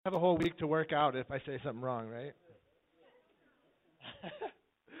Have a whole week to work out if I say something wrong, right?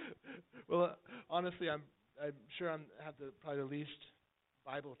 Well, honestly, I'm sure I'm have the probably the least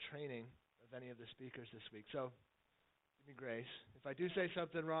Bible training of any of the speakers this week. So give me grace. If I do say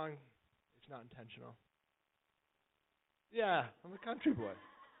something wrong, it's not intentional. Yeah, I'm a country boy.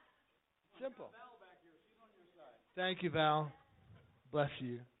 Simple. Thank you, Val. Bless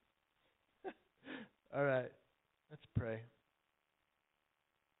you. All right, let's pray.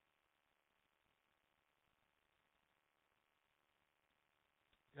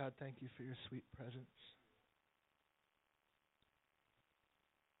 God, thank you for your sweet presence.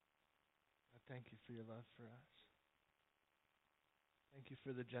 God, thank you for your love for us. Thank you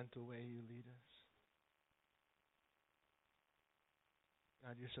for the gentle way you lead us.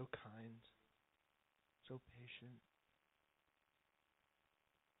 God, you're so kind, so patient.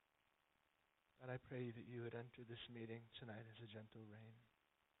 God, I pray that you would enter this meeting tonight as a gentle rain.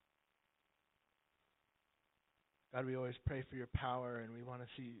 God, we always pray for your power, and we want to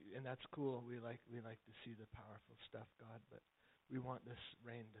see, and that's cool. We like to see the powerful stuff, God, but we want this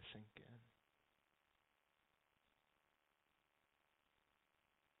rain to sink in.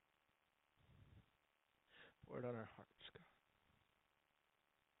 Pour it on our hearts, God.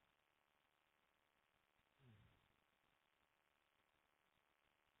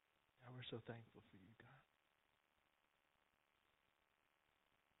 God, we're so thankful for you, God.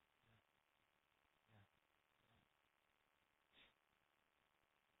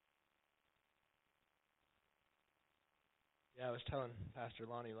 Yeah, I was telling Pastor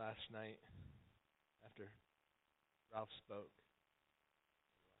Lonnie last night after Ralph spoke.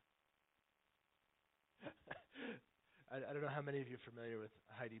 I don't know how many of you are familiar with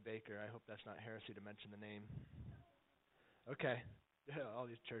Heidi Baker. I hope that's not heresy to mention the name. Okay. All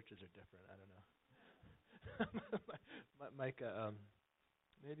these churches are different. I don't know. Micah,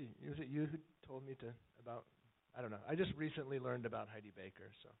 maybe was it you who told me to about? I don't know. I just recently learned about Heidi Baker,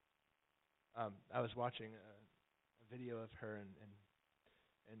 so I was watching a video of her, and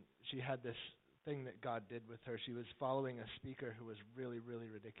she had this thing that God did with her. She was following a speaker who was really, really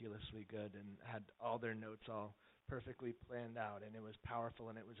ridiculously good and had all their notes all perfectly planned out, and it was powerful,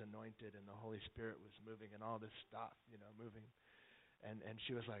 and it was anointed, and the Holy Spirit was moving, and all this stuff, moving. And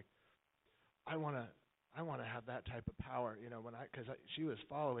she was like, I wanna have that type of power, because she was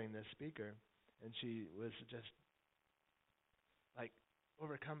following this speaker, and she was just like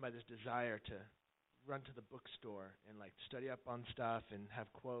overcome by this desire to run to the bookstore and like study up on stuff and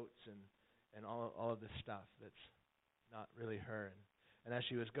have quotes and all of this stuff that's not really her. And as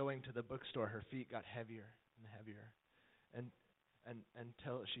she was going to the bookstore, her feet got heavier and heavier, and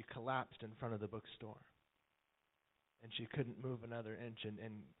until she collapsed in front of the bookstore, and she couldn't move another inch.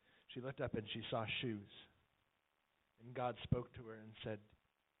 And she looked up and she saw shoes, and God spoke to her and said,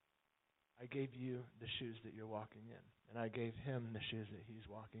 I gave you the shoes that you're walking in, and I gave him the shoes that he's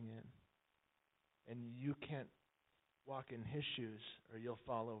walking in. And you can't walk in his shoes or you'll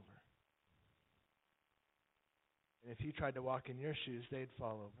fall over. And if you tried to walk in your shoes, they'd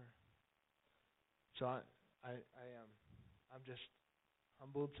fall over. So I'm just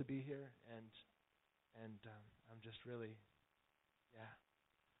humbled to be here, and I'm just really, yeah.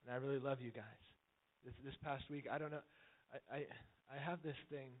 And I really love you guys. This past week, I don't know, I have this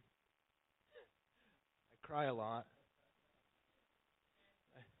thing. I cry a lot.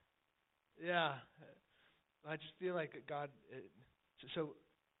 Yeah, I just feel like God. So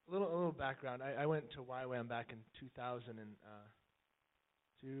a little background. I went to YWAM back in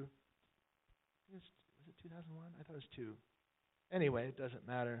 2002. Was it 2001? I thought it was 2. Anyway, it doesn't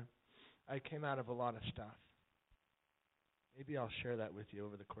matter. I came out of a lot of stuff. Maybe I'll share that with you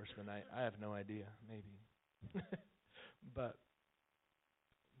over the course of the night. I have no idea. Maybe, but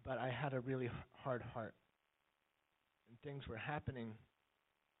I had a really hard heart, and things were happening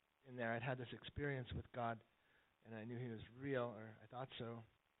in there. I'd had this experience with God, and I knew He was real, or I thought so.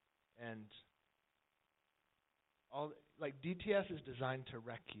 And all like DTS is designed to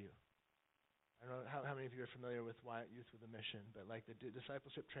wreck you. I don't know how many of you are familiar with Wyatt Youth with a Mission, but like the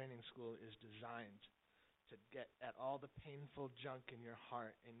discipleship training school is designed to get at all the painful junk in your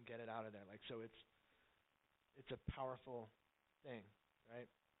heart and get it out of there. Like, so it's a powerful thing, right?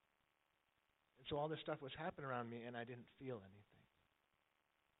 And so all this stuff was happening around me, and I didn't feel anything.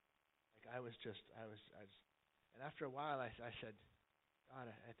 Like I was, and after a while, I said, God,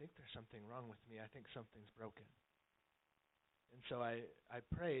 I think there's something wrong with me. I think something's broken. And so I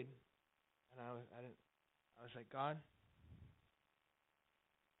prayed, and I was like, God,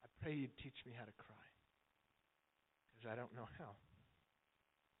 I pray you'd teach me how to cry, because I don't know how.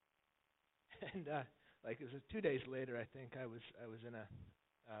 And like it was 2 days later, I think I was in a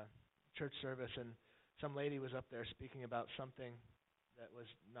church service, and some lady was up there speaking about something that was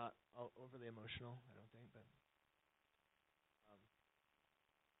not overly emotional, I don't think, but um,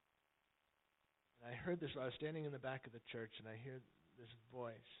 and I heard this. I was standing in the back of the church, and I hear this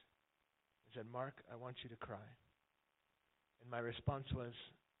voice. It said, "Mark, I want you to cry." And my response was,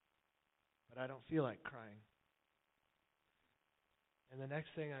 "But I don't feel like crying." And the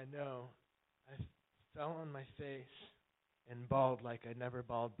next thing I know, I fell on my face and bawled like I'd never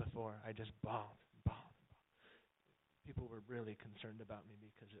bawled before. I just bawled, bawled, bawled. People were really concerned about me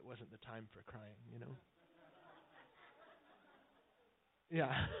because it wasn't the time for crying, you know?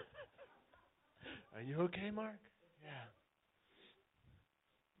 Yeah. Are you okay, Mark? Yeah.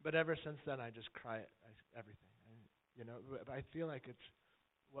 But ever since then, I just cry at everything. But I feel like it's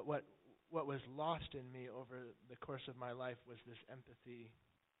what was lost in me over the course of my life was this empathy,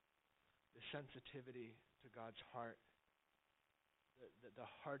 this sensitivity to God's heart, the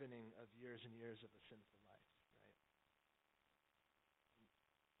hardening of years and years of a sinful life, right?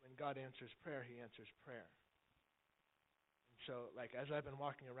 When God answers prayer, He answers prayer. And so, like, as I've been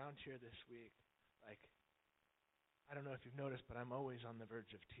walking around here this week, like, I don't know if you've noticed, but I'm always on the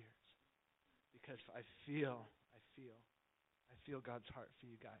verge of tears because I feel God's heart for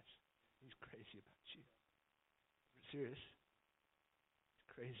you guys. He's crazy about you. I'm serious. He's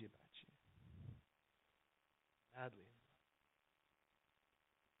crazy about you. Madly in love.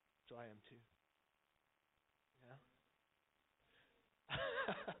 So I am too. Yeah?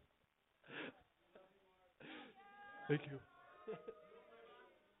 Thank you.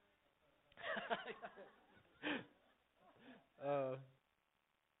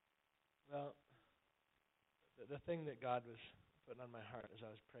 Well, the thing that God was putting on my heart as I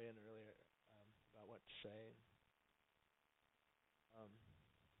was praying earlier about what to say, um,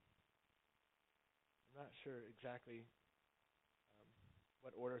 I'm not sure exactly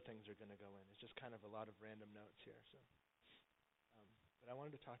what order things are going to go in. It's just kind of a lot of random notes here. But I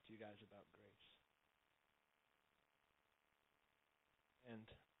wanted to talk to you guys about grace and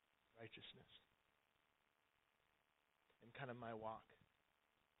righteousness and kind of my walk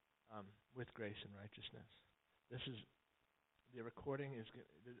with grace and righteousness. The recording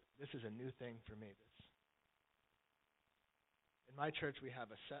this is a new thing for me. In my church, we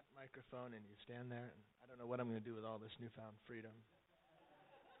have a set microphone, and you stand there, and I don't know what I'm going to do with all this newfound freedom.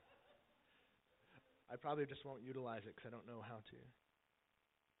 I probably just won't utilize it because I don't know how to.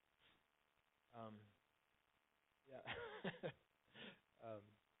 Yeah.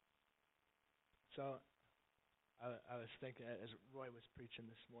 So I was thinking, as Roy was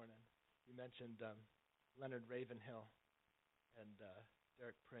preaching this morning, you mentioned Leonard Ravenhill and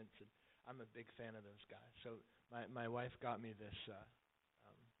Derek Prince, and I'm a big fan of those guys. So my wife got me this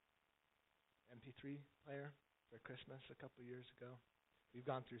MP3 player for Christmas a couple years ago. We've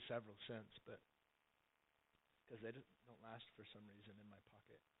gone through several since, but because they just don't last for some reason in my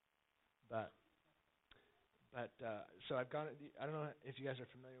pocket. So I've got it. I don't know if you guys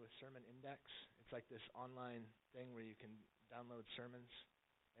are familiar with Sermon Index. It's like this online thing where you can download sermons,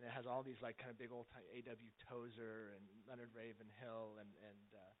 and it has all these like kind of big old time A.W. Tozer and Leonard Ravenhill and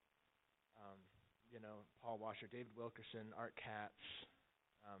Paul Washer, David Wilkerson, Art Katz,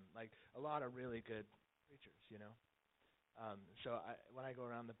 like a lot of really good preachers, So when I go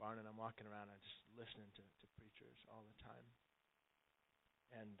around the barn and I'm walking around, I'm just listening to preachers all the time,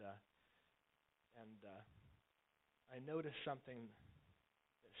 and I noticed something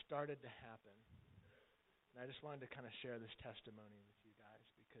that started to happen, and I just wanted to kind of share this testimony with you guys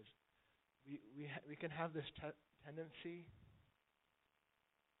because we can have this tendency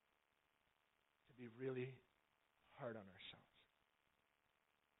to be really hard on ourselves.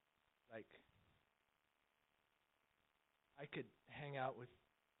 Like, I could hang out with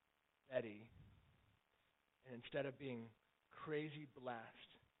Betty, and instead of being crazy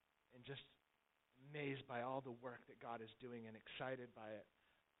blessed and just amazed by all the work that God is doing and excited by it,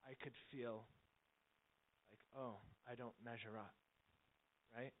 I could feel like, oh, I don't measure up,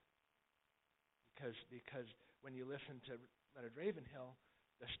 right? Because when you listen to Leonard Ravenhill,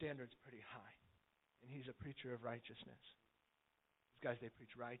 the standard's pretty high, and he's a preacher of righteousness. These guys, they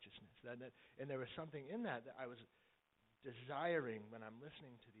preach righteousness. And there was something in that I was desiring when I'm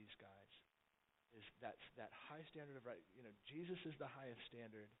listening to these guys, is that high standard of right. Jesus is the highest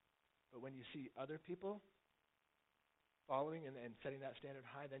standard, but when you see other people following and setting that standard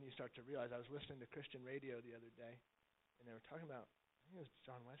high, then you start to realize. I was listening to Christian radio the other day, and they were talking about, I think it was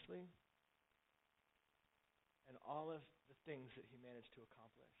John Wesley, and all of the things that he managed to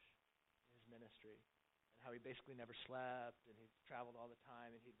accomplish in his ministry, and how he basically never slept, and he traveled all the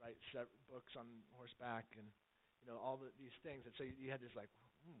time, and he'd write books on horseback, and all these things. And so you had this like,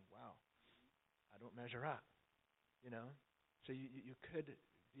 wow, I don't measure up, you know? So you could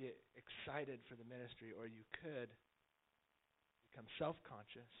be excited for the ministry, or you could become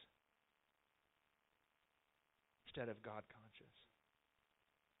self-conscious instead of God-conscious.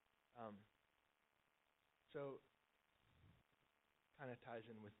 So kind of ties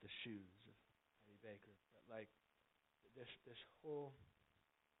in with the shoes of Heidi Baker, but like this whole,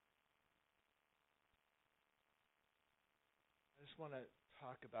 I just want to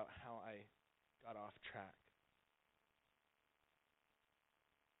talk about how I got off track.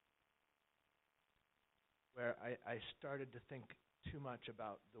 Where I started to think too much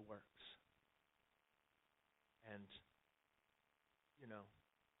about the works. And, you know,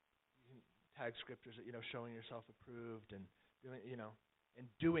 you can tag scriptures that, showing yourself approved and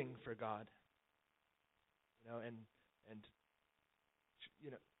doing for God. And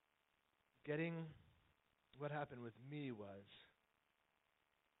getting, what happened with me was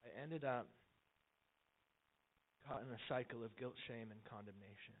I ended up caught in a cycle of guilt, shame, and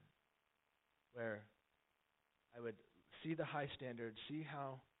condemnation, where I would see the high standard, see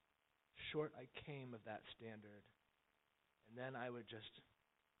how short I came of that standard, and then I would just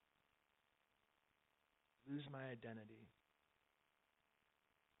lose my identity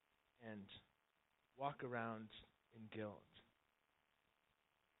and walk around in guilt.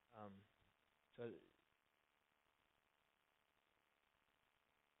 So I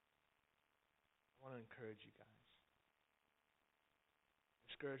want to encourage you guys.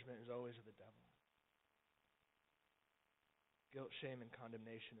 Discouragement is always of the devil. Guilt, shame, and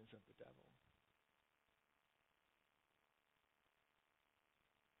condemnation is of the devil.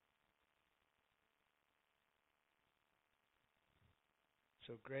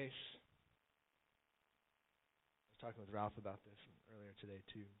 So grace, I was talking with Ralph about this earlier today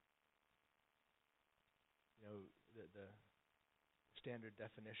too. The standard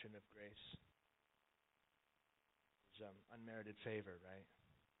definition of grace is unmerited favor, right?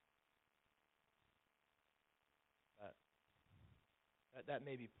 But that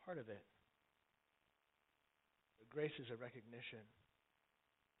may be part of it. But grace is a recognition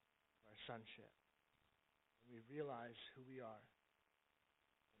of our sonship. When we realize who we are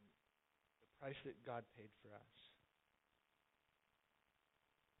and the price that God paid for us.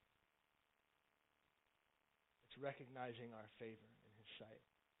 It's recognizing our favor in His sight.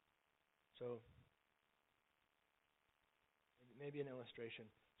 So maybe an illustration.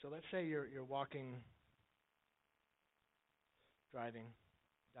 So let's say you're walking, driving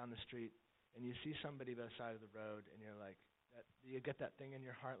down the street, and you see somebody by the side of the road, and you're like, you get that thing in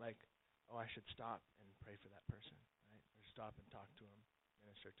your heart like, oh, I should stop and pray for that person, right? Or stop and talk to him,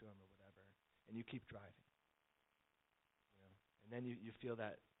 minister to him, or whatever. And you keep driving. And then you feel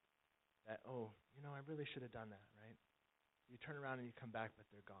that oh, I really should have done that, right? You turn around and you come back, but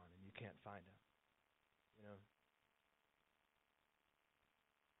they're gone, and you can't find them.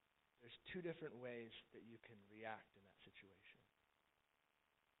 There's two different ways that you can react in that situation.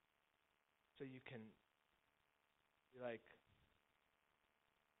 So you can be like,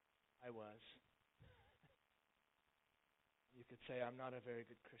 I was. You could say, I'm not a very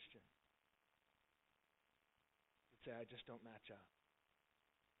good Christian. You could say, I just don't match up.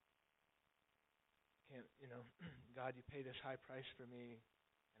 Can't, God, you pay this high price for me,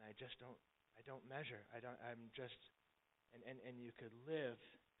 and I don't measure. I'm just, and you could live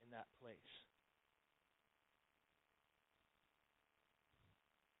in that place.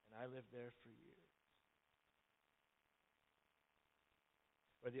 And I lived there for years.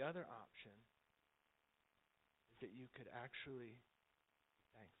 Or the other option is that you could actually be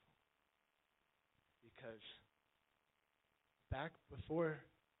thankful. Because back before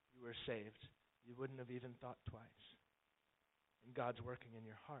you were saved, you wouldn't have even thought twice. And God's working in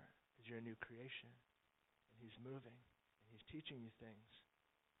your heart because you're a new creation. And He's moving. And He's teaching you things.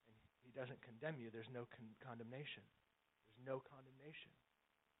 And He doesn't condemn you. There's no condemnation. There's no condemnation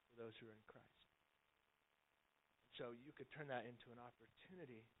for those who are in Christ. So you could turn that into an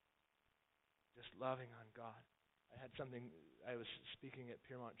opportunity, just loving on God. I was speaking at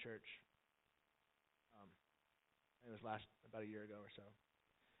Piermont Church, it was about a year ago or so.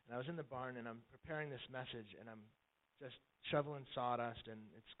 And I was in the barn, and I'm preparing this message, and I'm just shoveling sawdust, and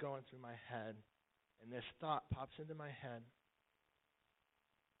it's going through my head. And this thought pops into my head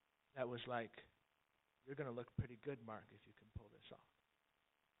that was like, you're going to look pretty good, Mark, if you can pull this off.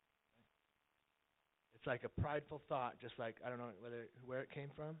 It's like a prideful thought, just like, I don't know where it came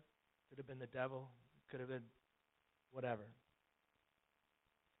from. Could have been the devil. Could have been whatever.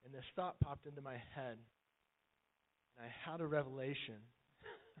 And this thought popped into my head, and I had a revelation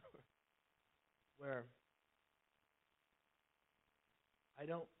where I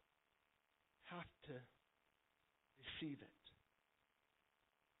don't have to receive it.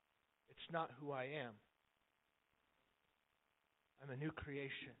 It's not who I am. I'm a new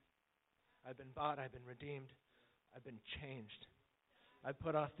creation. I've been bought, I've been redeemed, I've been changed. I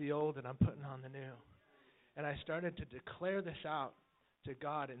put off the old and I'm putting on the new. And I started to declare this out to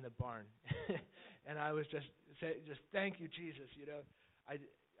God in the barn. And I was just thank you, Jesus.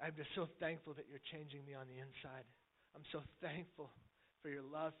 I'm just so thankful that you're changing me on the inside. I'm so thankful for your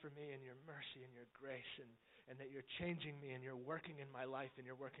love for me and your mercy and your grace, and that you're changing me and you're working in my life and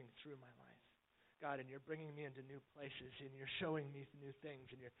you're working through my life. God, and you're bringing me into new places and you're showing me new things.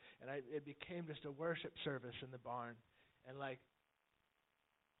 It became just a worship service in the barn. And it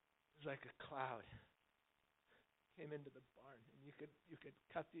was like a cloud came into the barn, and you could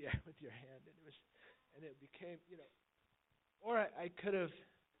cut the air with your hand, and it became, or I could have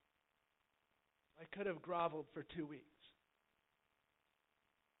groveled for 2 weeks,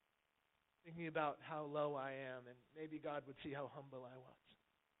 thinking about how low I am, and maybe God would see how humble I was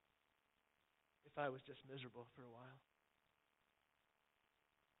if I was just miserable for a while.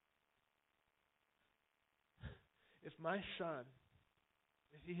 If my son,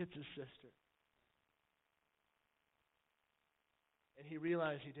 if he hits his sister, and he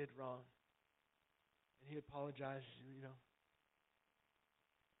realized he did wrong, and he apologizes,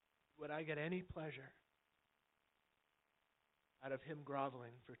 would I get any pleasure out of him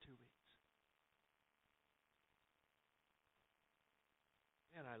groveling for 2 weeks?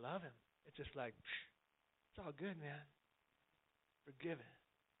 Man, I love him. It's just like, it's all good, man. Forgiven.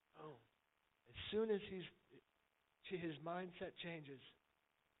 Oh, as soon as his mindset changes,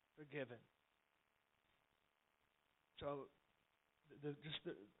 forgiven. So, there's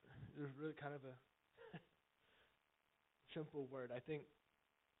really kind of a simple word. I think,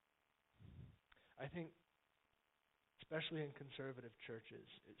 especially in conservative churches,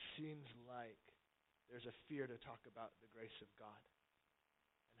 it seems like there's a fear to talk about the grace of God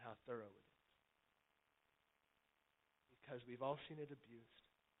and how thorough it is. Because we've all seen it abused.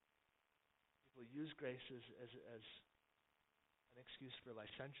 People use grace as an excuse for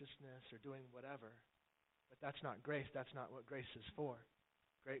licentiousness or doing whatever. But that's not grace. That's not what grace is for.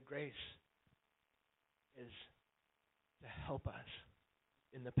 Great grace is to help us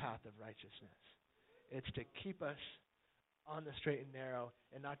in the path of righteousness. It's to keep us on the straight and narrow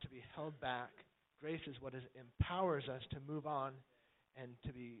and not to be held back. Grace is what empowers us to move on and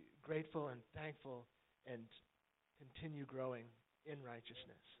to be grateful and thankful and continue growing in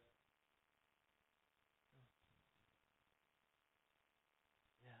righteousness.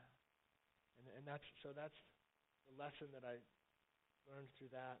 Yeah. And that's the lesson that I learned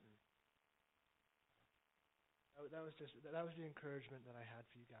through that, and that was the encouragement that I had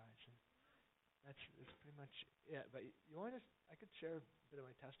for you guys. And that's pretty much it. But you want us? I could share a bit of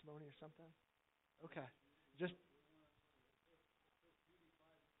my testimony or something. Okay, just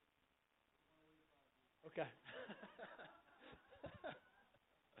okay.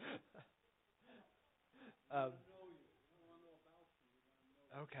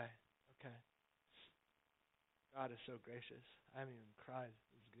 Okay. God is so gracious. I haven't even cried.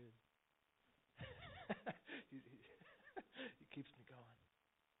 It was good. he keeps me going.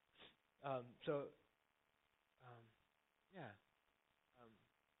 Yeah.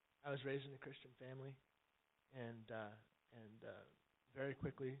 I was raised in a Christian family, and very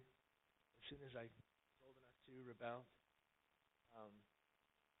quickly, as soon as I was old enough to rebel,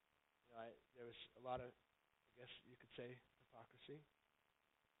 there was a lot of, I guess you could say, hypocrisy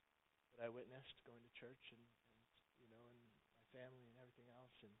that I witnessed going to church and my family and everything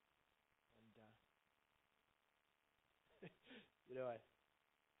else, and I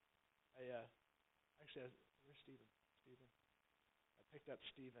actually where's Stephen? I picked up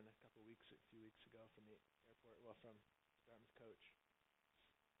Stephen a few weeks ago from the airport, from Dartmouth coach,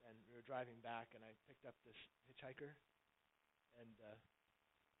 and we were driving back, and I picked up this hitchhiker, and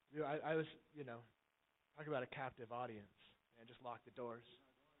I was talking about a captive audience, and just locked the doors.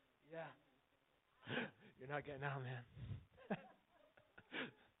 Yeah. You're not getting out, man.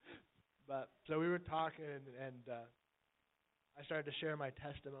 But so we were talking, and I started to share my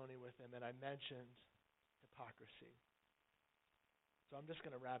testimony with him, and I mentioned hypocrisy. So I'm just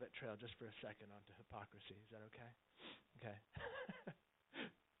going to rabbit trail just for a second onto hypocrisy. Is that okay? Okay.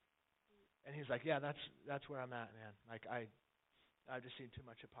 And he's like, yeah, that's where I'm at, man. Like I've just seen too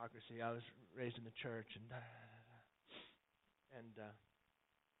much hypocrisy. I was raised in the church, and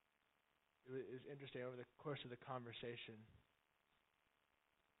it was interesting. Over the course of the conversation,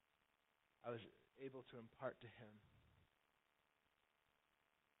 I was able to impart to him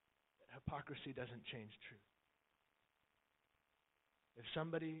that hypocrisy doesn't change truth. If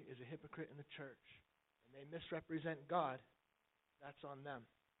somebody is a hypocrite in the church and they misrepresent God, that's on them.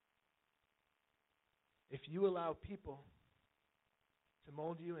 If you allow people to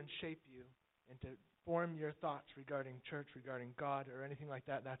mold you and shape you and to form your thoughts regarding church, regarding God, or anything like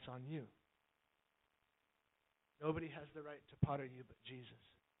that, that's on you. Nobody has the right to potter you but Jesus.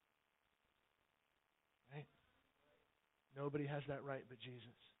 Right? Nobody has that right but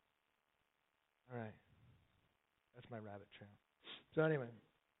Jesus. All right. That's my rabbit trail. So anyway,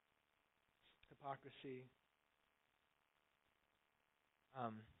 hypocrisy.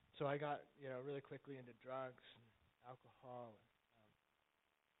 So I got, really quickly into drugs and alcohol and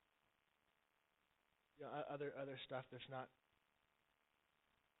other stuff that's not,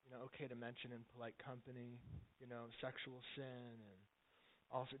 okay to mention in polite company. Sexual sin and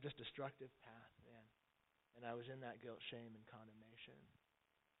also just destructive path, man. And I was in that guilt, shame, and condemnation.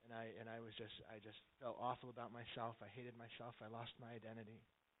 And I just felt awful about myself. I hated myself. I lost my identity.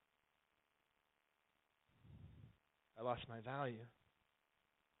 I lost my value.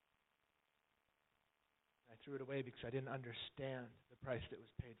 I threw it away because I didn't understand the price that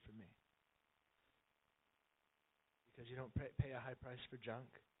was paid for me. Because you don't pay a high price for junk.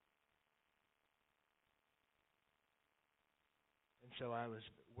 And so I was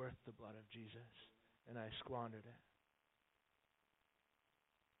worth the blood of Jesus, and I squandered it.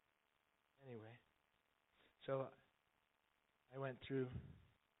 Anyway, so I went through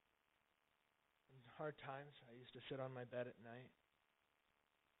some hard times. I used to sit on my bed at night,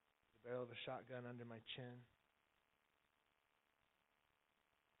 the barrel of a shotgun under my chin,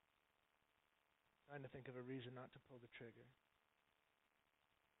 trying to think of a reason not to pull the trigger.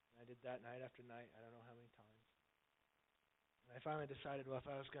 And I did that night after night, I don't know how many times. And I finally decided, well, if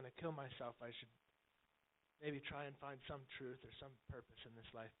I was going to kill myself, I should maybe try and find some truth or some purpose in this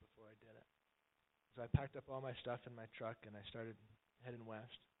life before I did it. So I packed up all my stuff in my truck and I started heading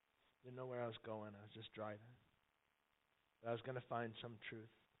west. Didn't know where I was going. I was just driving. But I was going to find some truth.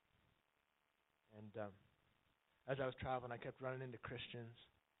 And as I was traveling, I kept running into Christians,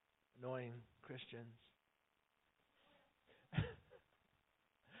 annoying Christians.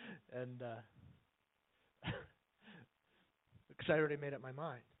 And because I already made up my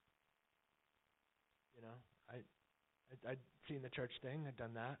mind. I'd seen the church thing. I'd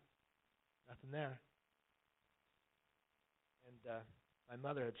done that. Nothing there. And my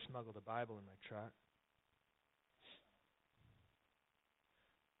mother had smuggled a Bible in my truck.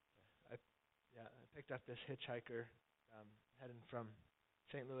 I picked up this hitchhiker heading from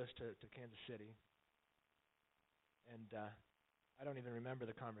St. Louis to Kansas City. And I don't even remember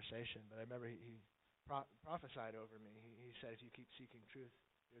the conversation, but I remember he prophesied over me. He said, if you keep seeking truth,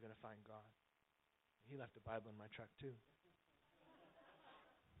 you're going to find God. And he left a Bible in my truck too.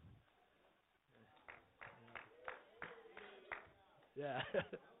 Yeah.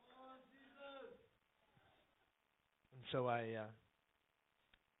 And so I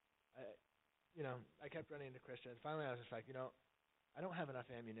kept running into Christians. Finally, I was just like, I don't have enough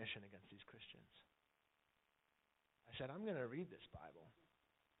ammunition against these Christians. I said, I'm going to read this Bible.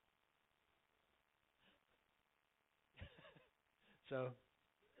 So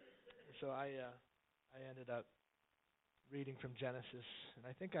I ended up reading from Genesis, and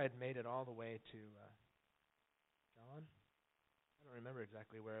I think I had made it all the way to John. I don't remember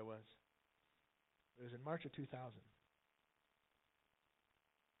exactly where I was. It was in March of 2000.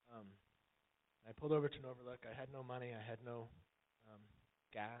 I pulled over to an overlook. I had no money. I had no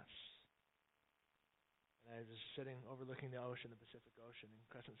gas. And I was just sitting overlooking the ocean, the Pacific Ocean, in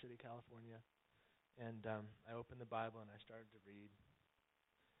Crescent City, California. And I opened the Bible and I started to read.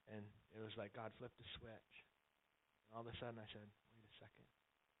 And it was like God flipped a switch. And all of a sudden I said, wait a second.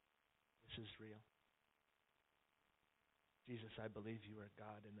 This is real. Jesus, I believe you are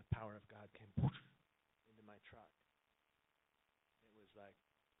God. And the power of God came into my truck. It was like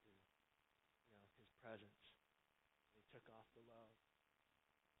his presence. He took off the load.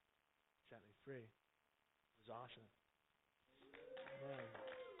 Set me free. It was awesome. Man.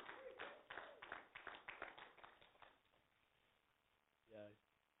 Yeah.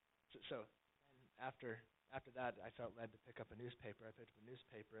 So after that, I felt led to pick up a newspaper. I picked up a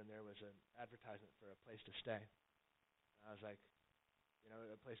newspaper, and there was an advertisement for a place to stay. And I was like,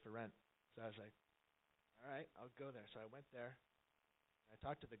 a place for rent. So I was like, all right, I'll go there. So I went there. I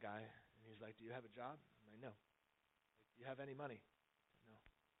talked to the guy, and he's like, do you have a job? I'm like, no. Like, do you have any money? No.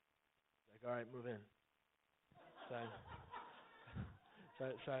 He's like, all right, move in.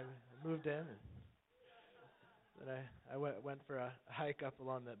 So I moved in, and then I went for a hike up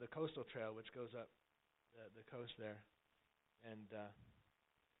along the coastal trail, which goes up the coast there. And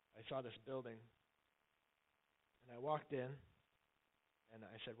I saw this building, and I walked in, And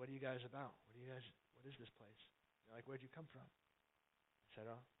I said, "What are you guys about? What is this place?" They're like, "Where'd you come from?" I said,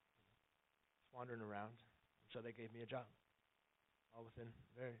 "Oh, just wandering around." And so they gave me a job, all within a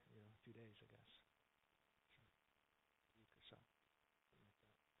few days, I guess, a week or so, something like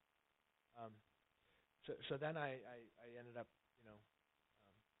that. So then I ended up,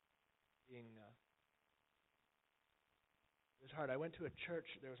 being, it was hard. I went to a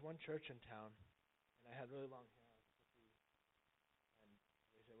church. There was one church in town, and I had really long hair. I was flippy, and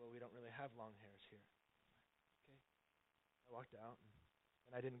they said, "Well, we don't really have long hairs here." Okay. I walked out,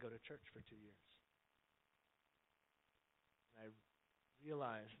 and I didn't go to church for 2 years. And I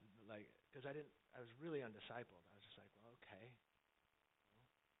realized, because I was really undiscipled. I was just like, well, okay.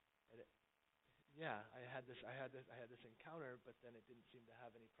 And yeah, I had this encounter, but then it didn't seem to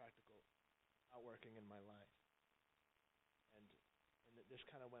have any practical outworking in my life. And this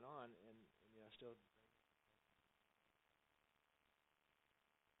kind of went on, and still.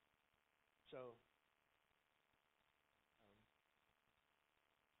 So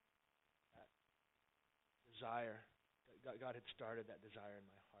that desire, God had started that desire in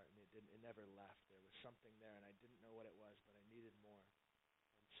my heart, and it never left. There was something there, and I didn't know what it was, but I needed more.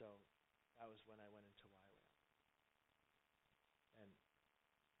 And so that was when I went into YWAM. And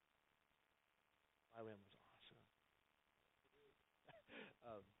YWAM was awesome.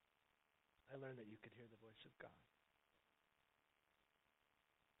 um, I learned that you could hear the voice of God.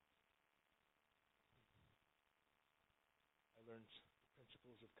 I learned the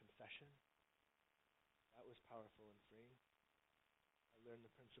principles of confession. That was powerful and freeing. I learned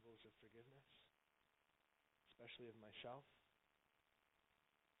the principles of forgiveness, especially of myself.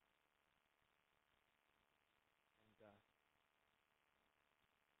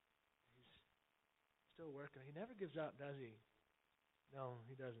 And he's still working. He never gives up, does he? No,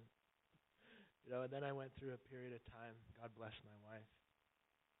 he doesn't. And then I went through a period of time, God bless my wife,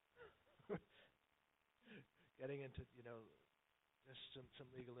 getting into, just some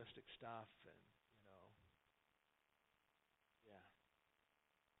legalistic stuff, and, yeah,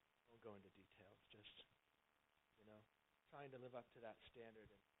 won't go into details, just, trying to live up to that standard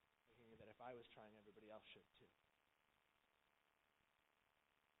and thinking that if I was trying, everybody else should too.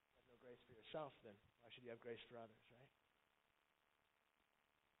 If you have no grace for yourself, then why should you have grace for others, right?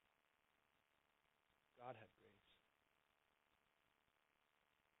 God had grace.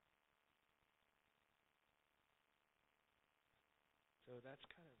 So that's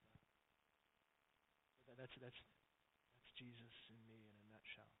kind of that's Jesus in me in a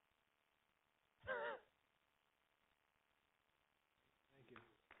nutshell. Thank you.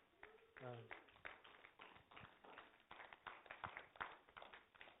 Uh,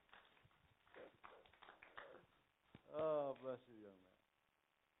 Oh, bless you, young man.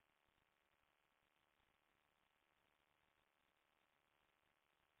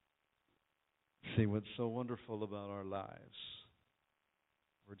 See, what's so wonderful about our lives,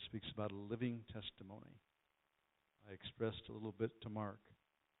 the Word speaks about a living testimony. I expressed a little bit to Mark.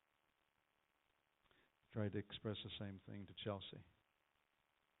 Tried to express the same thing to Chelsea.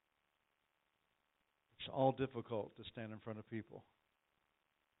 It's all difficult to stand in front of people.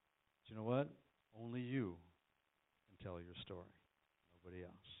 But you know what? Only you can tell your story. Nobody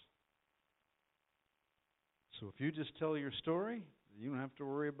else. So if you just tell your story, you don't have to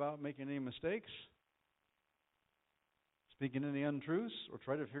worry about making any mistakes, speaking any untruths, or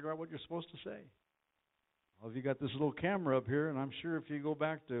try to figure out what you're supposed to say. Well, you got this little camera up here, and I'm sure if you go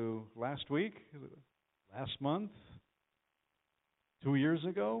back to last week, last month, 2 years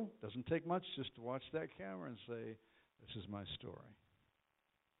ago, doesn't take much just to watch that camera and say, this is my story.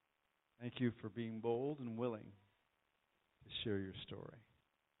 Thank you for being bold and willing to share your story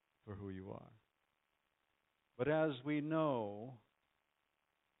for who you are. But as we know,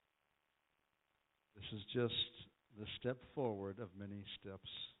 this is just the step forward of many steps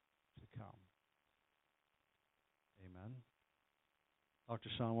to come. Amen. Dr.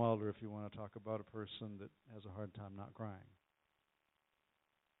 Sean Wilder, if you want to talk about a person that has a hard time not crying.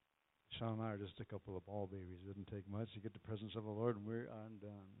 Sean and I are just a couple of ball babies. It doesn't take much to get the presence of the Lord, and we're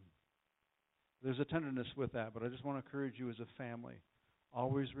undone. There's a tenderness with that, but I just want to encourage you as a family.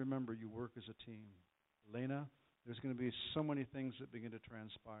 Always remember you work as a team. Elena, there's going to be so many things that begin to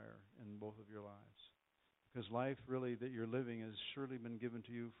transpire in both of your lives. Because life really that you're living has surely been given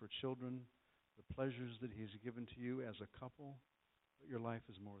to you for children, the pleasures that He's given to you as a couple, but your life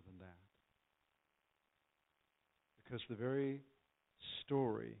is more than that. Because the very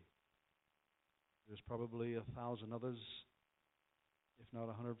story, there's probably 1,000 others, if not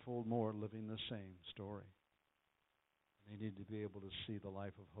 100-fold more, living the same story. And they need to be able to see the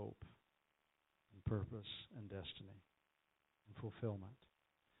life of hope and purpose and destiny and fulfillment.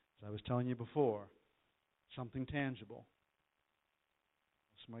 As I was telling you before, something tangible.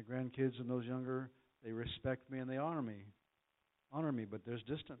 So my grandkids and those younger, they respect me and they honor me. But there's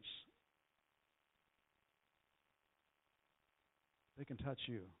distance. They can touch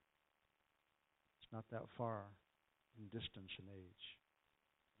you. It's not that far in distance and age.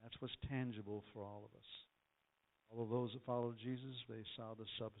 That's what's tangible for all of us. All of those that followed Jesus, they saw the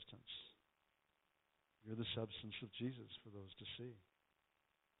substance. You're the substance of Jesus for those to see.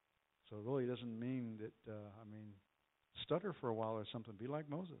 So it really doesn't mean that, stutter for a while or something. Be like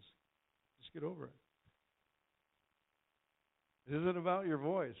Moses. Just get over it. It isn't about your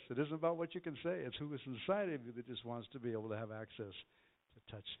voice. It isn't about what you can say. It's who is inside of you that just wants to be able to have access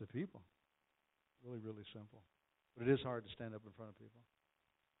to touch the people. Really, really simple. But it is hard to stand up in front of people.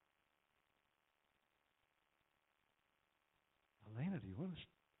 Elena, do you want to?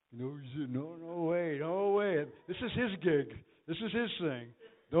 No way. This is his gig. This is his thing.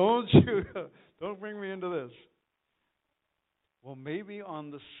 Don't bring me into this. Well, maybe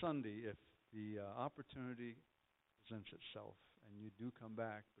on the Sunday, if the opportunity presents itself, and you do come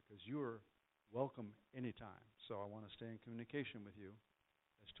back, because you're welcome anytime. So I want to stay in communication with you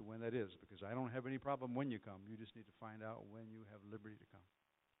as to when that is, because I don't have any problem when you come. You just need to find out when you have liberty to come.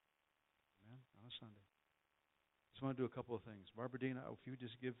 Amen? On a Sunday. Just want to do a couple of things. Barbara Dean, if you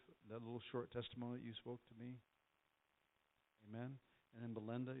just give that little short testimony that you spoke to me. Amen? And then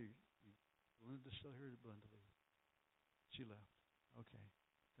Belinda, Belinda's still here? Belinda leave? She left. Okay.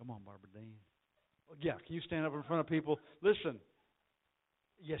 Come on, Barbara Dean. Oh, yeah, can you stand up in front of people? Listen.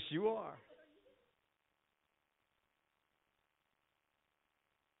 Yes, you are.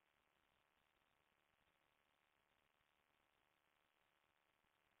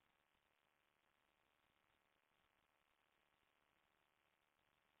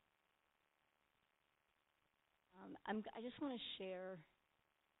 I just want to share.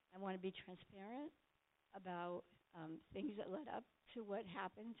 I want to be transparent about things that led up to what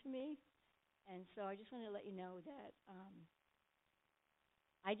happened to me. And so I just want to let you know that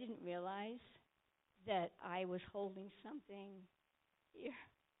I didn't realize that I was holding something here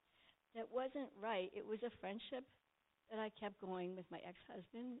that wasn't right. It was a friendship that I kept going with my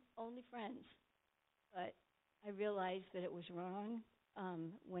ex-husband, only friends. But I realized that it was wrong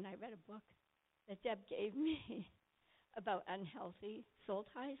when I read a book that Deb gave me about unhealthy soul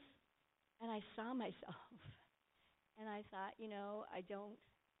ties. And I saw myself. And I thought, I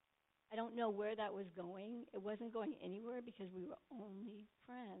don't know where that was going. It wasn't going anywhere because we were only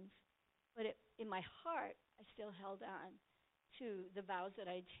friends. But in my heart, I still held on to the vows that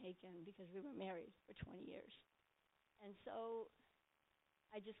I'd taken because we were married for 20 years. And so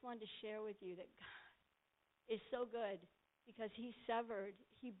I just wanted to share with you that God is so good because he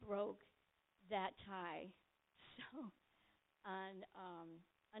broke that tie. So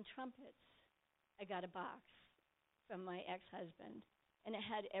on trumpets, I got a box from my ex-husband, and it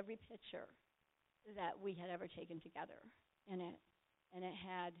had every picture that we had ever taken together in it. And it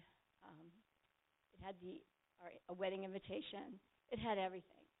had a wedding invitation. It had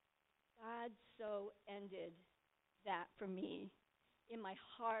everything. God so ended that for me in my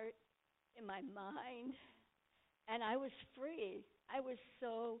heart, in my mind, and I was free. I was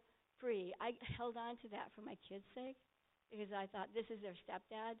so free. I held on to that for my kids' sake because I thought, this is their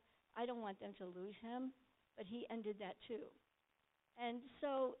stepdad. I don't want them to lose him, but he ended that too. And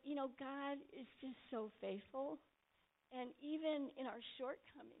so, God is just so faithful. And even in our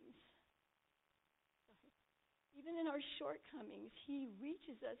shortcomings, he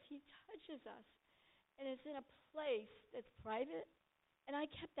reaches us, he touches us. And it's in a place that's private. And I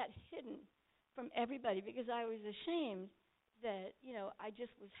kept that hidden from everybody because I was ashamed that, I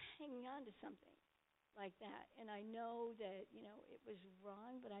just was hanging on to something like that. And I know that, it was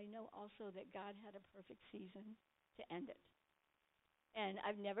wrong, but I know also that God had a perfect season to end it. And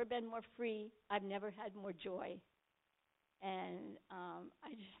I've never been more free. I've never had more joy. And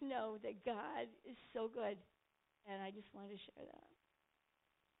I just know that God is so good. And I just wanted to share that.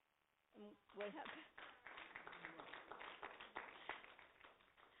 And what happened?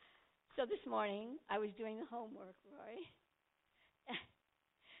 So this morning, I was doing the homework, Roy.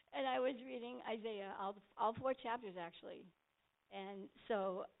 And I was reading Isaiah, all 4 chapters, actually. And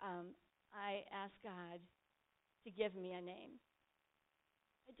so I asked God to give me a name.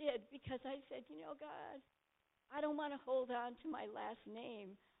 I did, because I said, God, I don't want to hold on to my last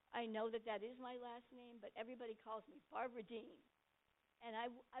name. I know that is my last name, but everybody calls me Barbara Dean. And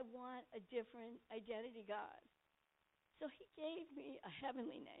I want a different identity, God. So he gave me a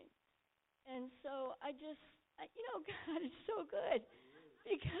heavenly name. And so God is so good.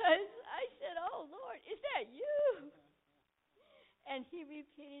 Because I said, oh, Lord, is that you? And he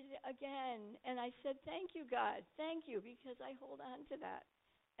repeated it again. And I said, thank you, God. Thank you, because I hold on to that.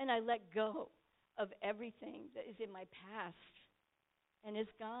 And I let go of everything that is in my past. And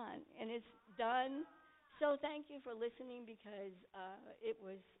it's gone. And it's done. So thank you for listening, because it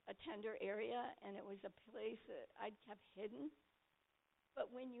was a tender area, and it was a place that I'd kept hidden. But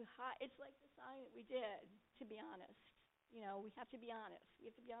when you it's like the song that we did, to be honest. You know, we have to be honest. We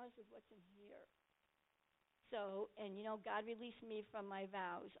have to be honest with what's in here. So, and you know, God released me from my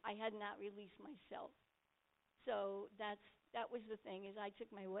vows. I had not released myself. So that was the thing, is I took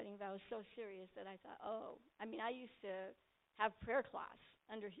my wedding vows so serious that I thought, I used to have prayer class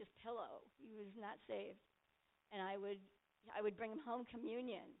under his pillow. He was not saved. And I would bring him home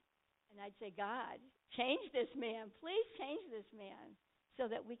communion. And I'd say, God, change this man. Please change this man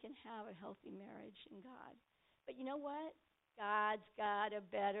so that we can have a healthy marriage in God. But you know what? God's got a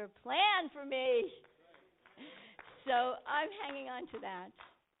better plan for me. So I'm hanging on to that.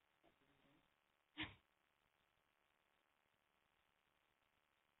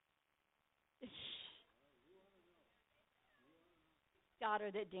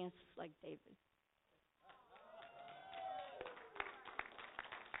 Daughter that dances like David.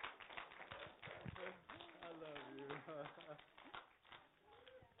 I love you.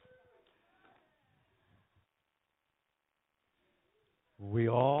 We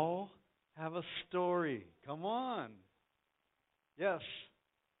all have a story. Come on. Yes.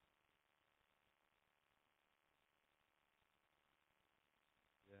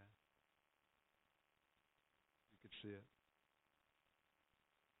 Yeah. You could see it.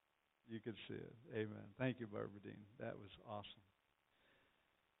 You could see it. Amen. Thank you, Barbara Dean. That was awesome.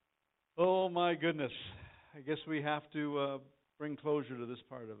 Oh, my goodness. I guess we have to bring closure to this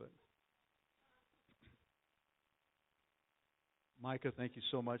part of it. Micah, thank you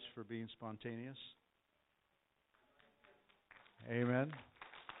so much for being spontaneous. Amen.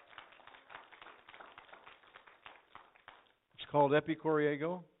 It's called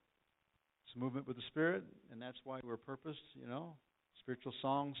Epicoriago. It's a movement with the Spirit, and that's why we're purposed, you know. Spiritual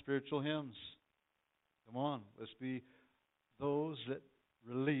songs, spiritual hymns. Come on, let's be those that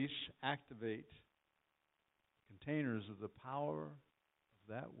release, activate containers of the power of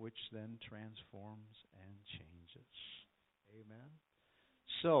that which then transforms and changes. Amen.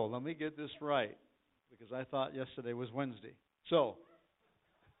 So, let me get this right, because I thought yesterday was Wednesday. So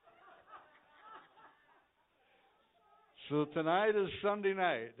tonight is Sunday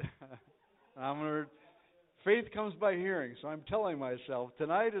night. Faith comes by hearing, so I'm telling myself,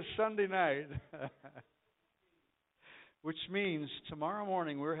 tonight is Sunday night. Which means tomorrow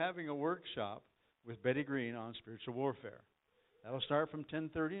morning we're having a workshop with Betty Green on spiritual warfare. That'll start from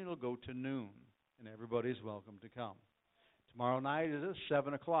 10:30 and it'll go to noon, and everybody's welcome to come. Tomorrow night is at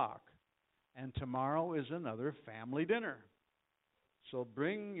 7 o'clock, and tomorrow is another family dinner. So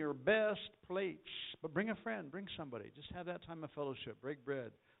bring your best plates, but bring a friend, bring somebody. Just have that time of fellowship, break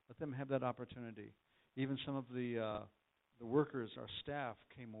bread. Let them have that opportunity. Even some of the workers, our staff,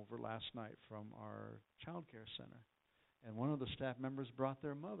 came over last night from our child care center. And one of the staff members brought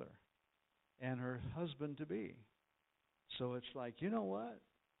their mother and her husband-to-be. So it's like, you know what?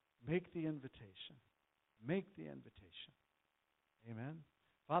 Make the invitation. Make the invitation. Amen?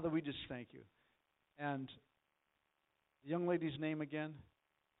 Father, we just thank you. And the young lady's name again?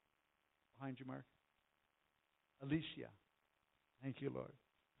 Behind you, Mark? Alicia. Thank you, Lord.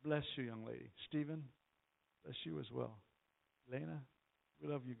 Bless you, young lady. Stephen, bless you as well. Lena, we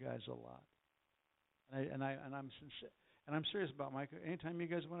love you guys a lot. And I'm sincere. And I'm serious about Micah. Anytime you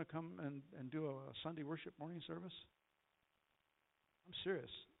guys want to come and do a Sunday worship morning service, I'm serious.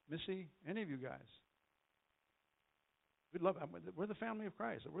 Missy, any of you guys. We'd love it. We're the family of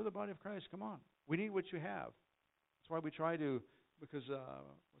Christ. We're the body of Christ. Come on. We need what you have. That's why we try to, because,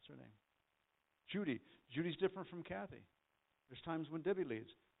 what's her name? Judy. Judy's different from Kathy. There's times when Debbie leads.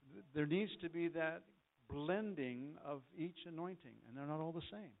 There needs to be that blending of each anointing, and they're not all the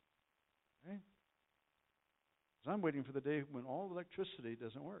same. Right? Because I'm waiting for the day when all electricity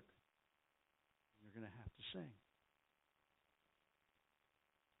doesn't work. And you're going to have to sing.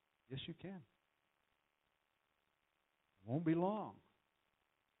 Yes, you can. It won't be long.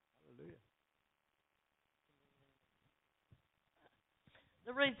 Hallelujah.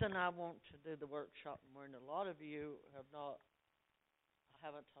 The reason I want to do the workshop, and a lot of you have not, I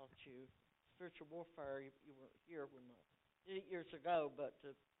haven't taught you spiritual warfare. You weren't here when I did it years ago, but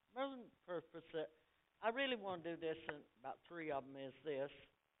the main purpose that I really want to do this, and about 3 of them is this.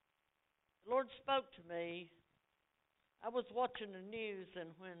 The Lord spoke to me. I was watching the news, and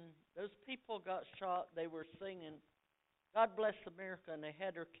when those people got shot, they were singing, God Bless America, and they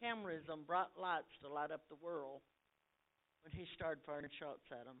had their cameras on bright lights to light up the world. when he started firing shots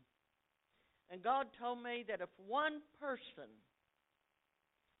at them. And God told me that if one person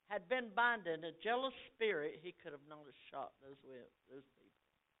had been binding a jealous spirit, he could have not have shot those people.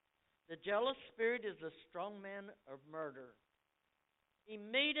 The jealous spirit is a strong man of murder.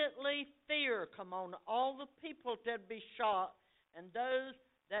 Immediately fear come on all the people that be shot, and those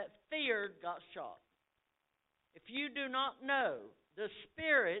that feared got shot. If you do not know the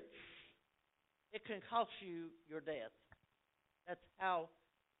spirits, it can cost you your death. That's how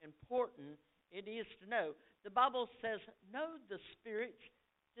important it is to know. The Bible says, know the spirits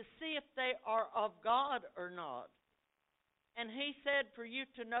to see if they are of God or not. And he said for you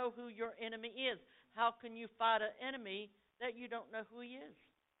to know who your enemy is. How can you fight an enemy that you don't know who he is?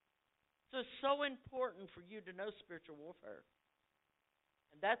 So it's so important for you to know spiritual warfare.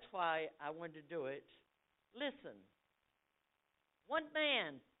 And that's why I wanted to do it. Listen, one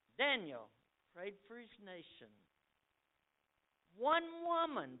man, Daniel, prayed for his nation. One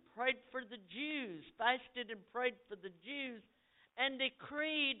woman prayed for the Jews, fasted and prayed for the Jews, and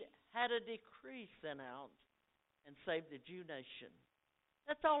had a decree sent out and saved the Jew nation.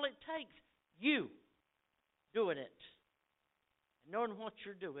 That's all it takes. You doing it. And knowing what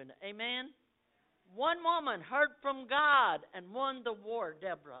you're doing. Amen? One woman heard from God and won the war,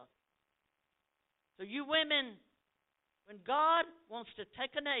 Deborah. So you women, when God wants to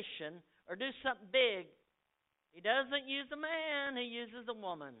take a nation or do something big, he doesn't use a man, he uses a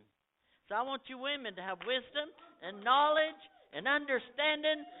woman. So I want you women to have wisdom and knowledge and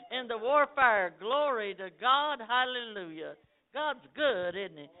understanding in the warfare. Glory to God. Hallelujah. God's good,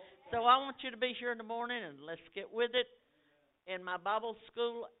 isn't he? So I want you to be here in the morning, and let's get with it. In my Bible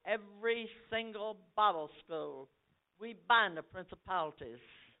school, every single Bible school, we bind the principalities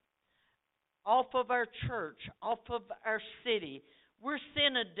off of our church, off of our city. We're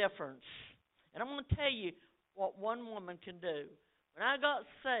seeing a difference. And I'm going to tell you what one woman can do. When I got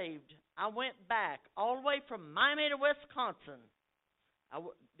saved, I went back all the way from Miami to Wisconsin. I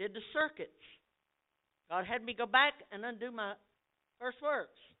did the circuits. God had me go back and undo my first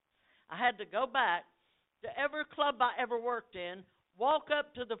works. I had to go back to every club I ever worked in, walk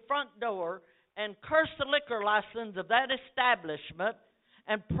up to the front door and curse the liquor license of that establishment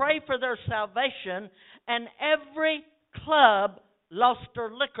and pray for their salvation. And every club lost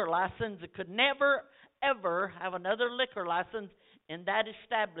their liquor license. It could never, ever have another liquor license in that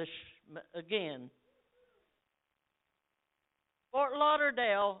establishment again. Fort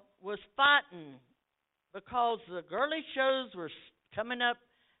Lauderdale was fighting because the girly shows were coming up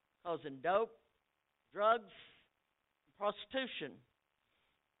causing dope, drugs, prostitution.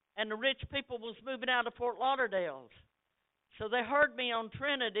 And the rich people was moving out of Fort Lauderdale. So they heard me on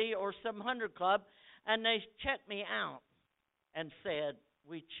Trinity or some 100 Club, and they checked me out and said,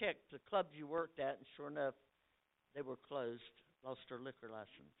 we checked the clubs you worked at, and sure enough, they were closed, lost their liquor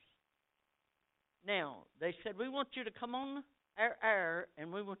license. Now, they said, we want you to come on our air,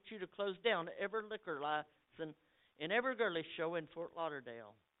 and we want you to close down every liquor license in every girly show in Fort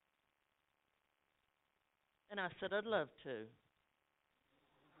Lauderdale. And I said, I'd love to.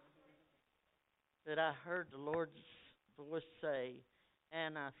 But I heard the Lord's voice say,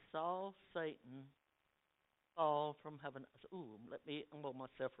 and I saw Satan fall from heaven. I said, ooh, let me humble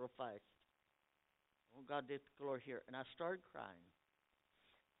myself real fast. Oh, God did the glory here. And I started crying.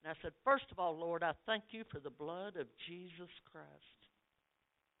 And I said, first of all, Lord, I thank you for the blood of Jesus Christ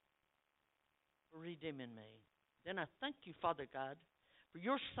for redeeming me. Then I thank you, Father God, for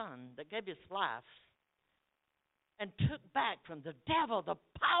your Son that gave his life and took back from the devil the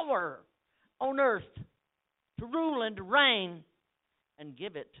power on earth to rule and to reign and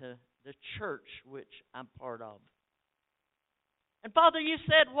give it to the church which I'm part of. And Father, you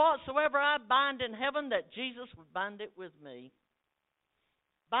said whatsoever I bind in heaven that Jesus would bind it with me.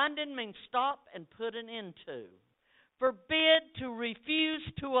 Binding means stop and put an end to. Forbid, to refuse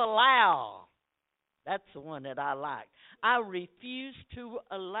to allow. That's the one that I like. I refuse to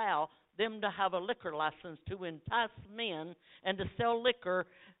allow them to have a liquor license to entice men and to sell liquor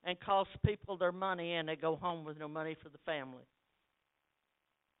and cost people their money, and they go home with no money for the family.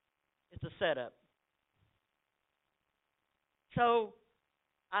 It's a setup. So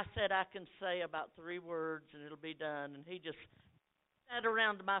I said I can say about 3 words and it'll be done. And he just sat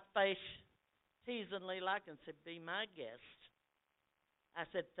around my face teasingly like and said, be my guest. I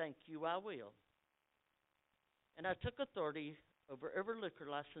said, thank you, I will. And I took authority over every liquor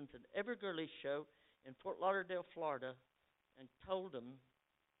license and every girly show in Fort Lauderdale, Florida, and told them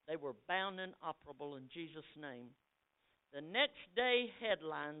they were bound and operable in Jesus' name. The next day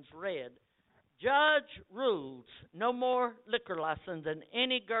headlines read, Judge rules no more liquor license in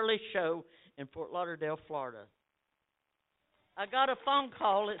any girly show in Fort Lauderdale, Florida. I got a phone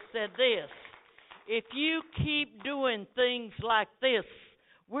call that said this: if you keep doing things like this,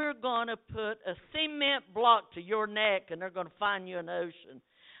 we're going to put a cement block to your neck and they're going to find you in the ocean.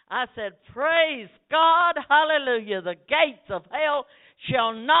 I said, praise God, hallelujah. The gates of hell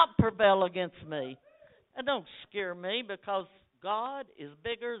shall not prevail against me. That don't scare me, because God is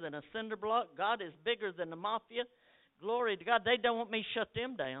bigger than a cinder block. God is bigger than the mafia. Glory to God. They don't want me to shut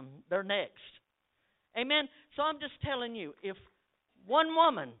them down. They're next. Amen. So I'm just telling you, if one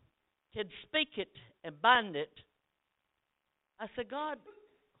woman could speak it and bind it, I said, God,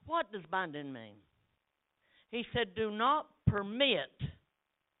 what does binding mean? He said, do not permit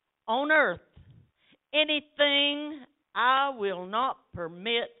on earth anything I will not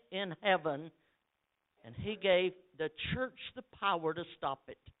permit in heaven. And he gave the church the power to stop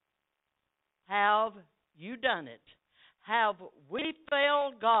it. Have you done it? Have we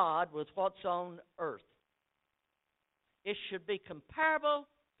failed God with what's on earth? It should be comparable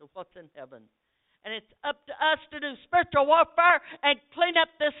to what's in heaven. And it's up to us to do spiritual warfare and clean up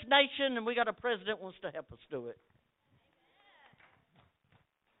this nation, and we got a president who wants to help us do it.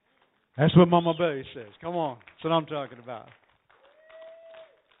 That's what Mama Betty says. Come on. That's what I'm talking about.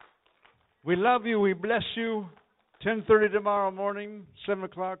 We love you. We bless you. 10:30 tomorrow morning, 7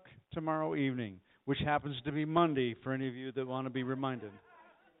 o'clock tomorrow evening, which happens to be Monday for any of you that want to be reminded.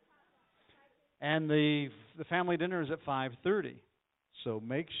 And the family dinner is at 5:30. So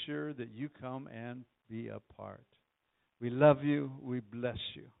make sure that you come and be a part. We love you. We bless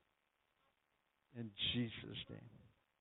you. In Jesus' name.